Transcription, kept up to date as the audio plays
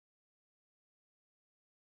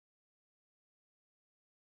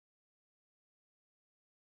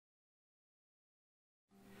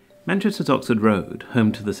Manchester's Oxford Road,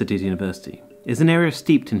 home to the city's university, is an area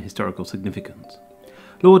steeped in historical significance.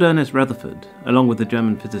 Lord Ernest Rutherford, along with the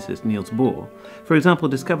German physicist Niels Bohr, for example,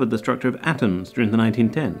 discovered the structure of atoms during the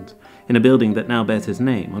 1910s in a building that now bears his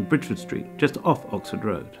name on Bridgewood Street, just off Oxford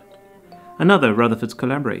Road. Another of Rutherford's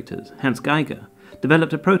collaborators, Hans Geiger,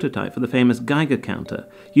 developed a prototype for the famous Geiger counter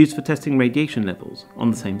used for testing radiation levels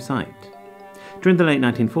on the same site. During the late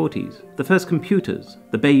 1940s, the first computers,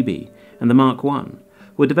 the Baby and the Mark I,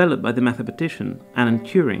 were developed by the mathematician Alan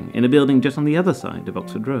Turing in a building just on the other side of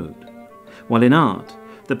Oxford Road. While in art,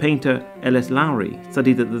 the painter L.S. Lowry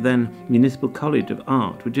studied at the then Municipal College of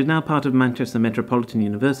Art, which is now part of Manchester Metropolitan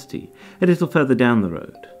University, a little further down the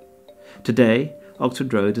road. Today,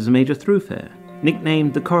 Oxford Road is a major thoroughfare,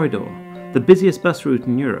 nicknamed the Corridor, the busiest bus route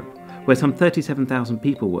in Europe, where some 37,000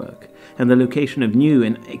 people work, and the location of new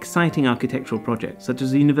and exciting architectural projects such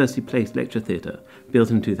as the University Place Lecture Theatre,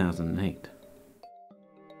 built in 2008.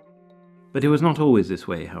 But it was not always this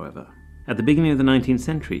way, however. At the beginning of the 19th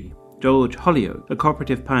century, George Holyoake, a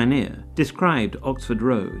cooperative pioneer, described Oxford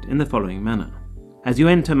Road in the following manner. As you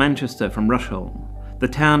enter Manchester from Rusholme, the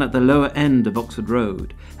town at the lower end of Oxford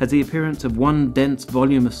Road has the appearance of one dense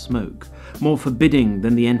volume of smoke, more forbidding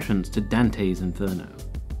than the entrance to Dante's Inferno.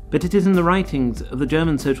 But it is in the writings of the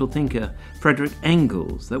German social thinker Friedrich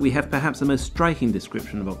Engels that we have perhaps the most striking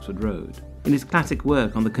description of Oxford Road. In his classic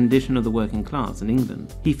work on the condition of the working class in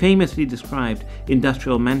England, he famously described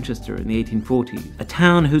industrial Manchester in the 1840s, a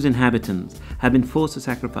town whose inhabitants had been forced to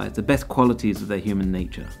sacrifice the best qualities of their human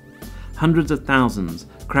nature. Hundreds of thousands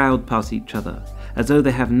crowd past each other, as though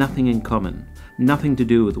they have nothing in common, nothing to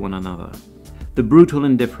do with one another. The brutal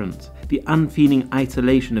indifference, the unfeeling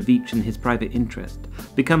isolation of each in his private interest,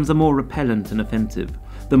 becomes the more repellent and offensive,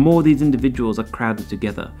 the more these individuals are crowded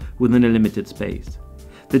together within a limited space.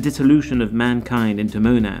 The dissolution of mankind into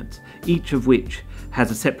monads, each of which has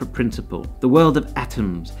a separate principle, the world of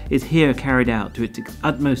atoms, is here carried out to its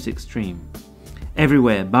utmost extreme.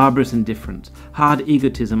 Everywhere, barbarous indifference, hard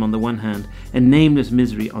egotism on the one hand, and nameless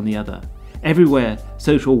misery on the other. Everywhere,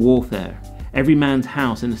 social warfare. Every man's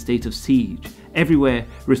house in a state of siege. Everywhere,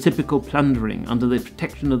 reciprocal plundering under the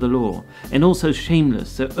protection of the law, and also shameless,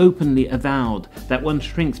 so openly avowed that one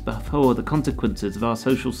shrinks before the consequences of our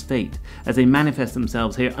social state as they manifest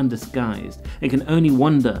themselves here undisguised, and can only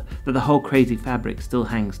wonder that the whole crazy fabric still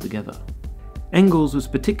hangs together. Engels was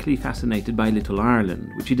particularly fascinated by Little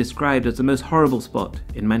Ireland, which he described as the most horrible spot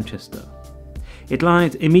in Manchester. It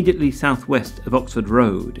lies immediately southwest of Oxford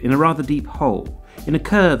Road, in a rather deep hole, in a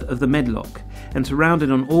curve of the Medlock, and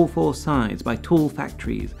surrounded on all four sides by tall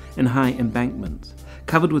factories and high embankments.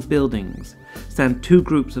 Covered with buildings, stand two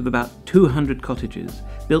groups of about 200 cottages,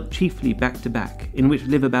 built chiefly back to back, in which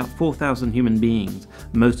live about 4,000 human beings,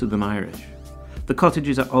 most of them Irish. The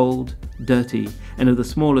cottages are old, dirty, and of the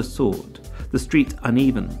smallest sort, the streets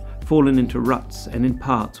uneven, fallen into ruts and in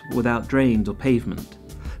parts without drains or pavement.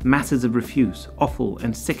 Masses of refuse, offal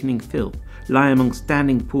and sickening filth lie among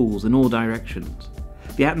standing pools in all directions.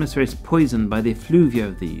 The atmosphere is poisoned by the effluvia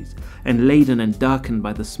of these, and laden and darkened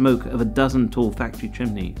by the smoke of a dozen tall factory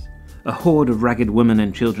chimneys. A horde of ragged women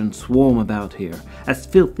and children swarm about here, as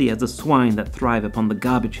filthy as the swine that thrive upon the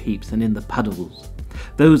garbage heaps and in the puddles.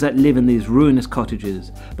 Those that live in these ruinous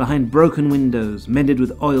cottages, behind broken windows mended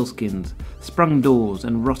with oilskins, sprung doors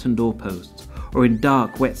and rotten doorposts, or in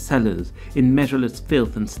dark, wet cellars, in measureless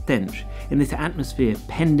filth and stench, in this atmosphere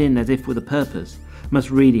penned in as if with a purpose, must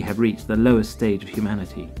really have reached the lowest stage of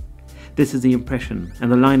humanity. This is the impression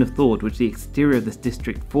and the line of thought which the exterior of this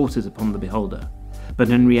district forces upon the beholder. But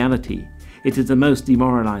in reality, it is the most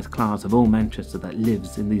demoralised class of all Manchester that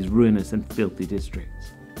lives in these ruinous and filthy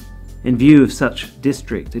districts. In view of such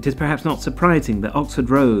district, it is perhaps not surprising that Oxford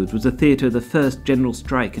Road was the theatre of the first general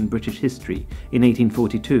strike in British history in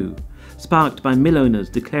 1842, sparked by mill owners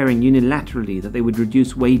declaring unilaterally that they would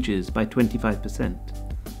reduce wages by 25%.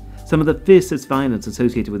 Some of the fiercest violence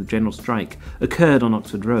associated with the general strike occurred on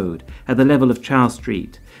Oxford Road, at the level of Charles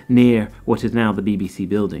Street, near what is now the BBC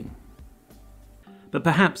building. But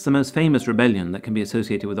perhaps the most famous rebellion that can be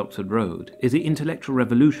associated with Oxford Road is the intellectual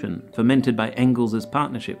revolution fomented by Engels'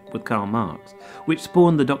 partnership with Karl Marx, which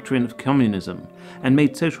spawned the doctrine of communism and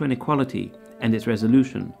made social inequality and its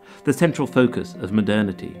resolution the central focus of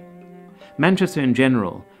modernity. Manchester in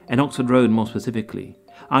general, and Oxford Road more specifically,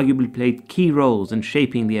 arguably played key roles in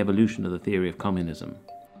shaping the evolution of the theory of communism.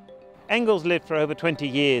 Engels lived for over 20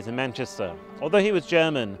 years in Manchester. Although he was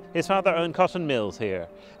German, his father owned cotton mills here,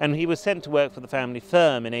 and he was sent to work for the family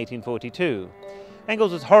firm in 1842.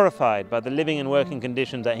 Engels was horrified by the living and working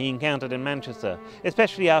conditions that he encountered in Manchester,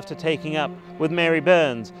 especially after taking up with Mary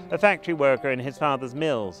Burns, a factory worker in his father's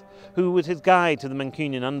mills, who was his guide to the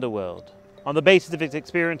Mancunian underworld. On the basis of his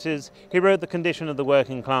experiences, he wrote The Condition of the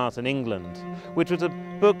Working Class in England, which was a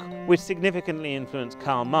book which significantly influenced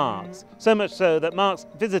Karl Marx, so much so that Marx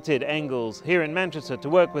visited Engels here in Manchester to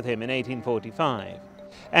work with him in 1845,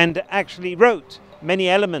 and actually wrote many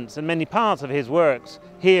elements and many parts of his works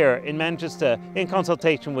here in Manchester in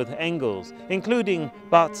consultation with Engels, including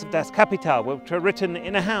parts of Das Kapital, which were written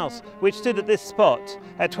in a house which stood at this spot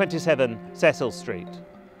at 27 Cecil Street.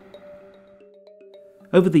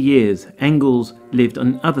 Over the years, Engels lived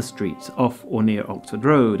on other streets off or near Oxford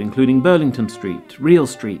Road, including Burlington Street, Real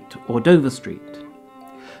Street, or Dover Street.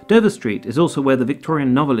 Dover Street is also where the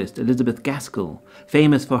Victorian novelist Elizabeth Gaskell,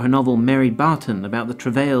 famous for her novel Mary Barton about the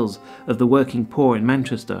travails of the working poor in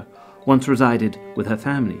Manchester, once resided with her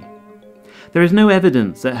family. There is no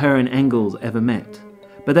evidence that her and Engels ever met,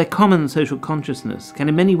 but their common social consciousness can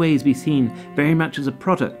in many ways be seen very much as a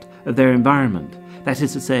product of their environment, that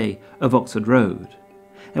is to say, of Oxford Road.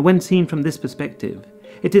 And when seen from this perspective,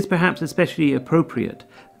 it is perhaps especially appropriate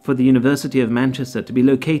for the University of Manchester to be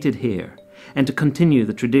located here and to continue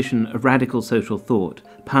the tradition of radical social thought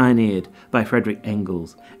pioneered by Friedrich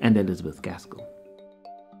Engels and Elizabeth Gaskell.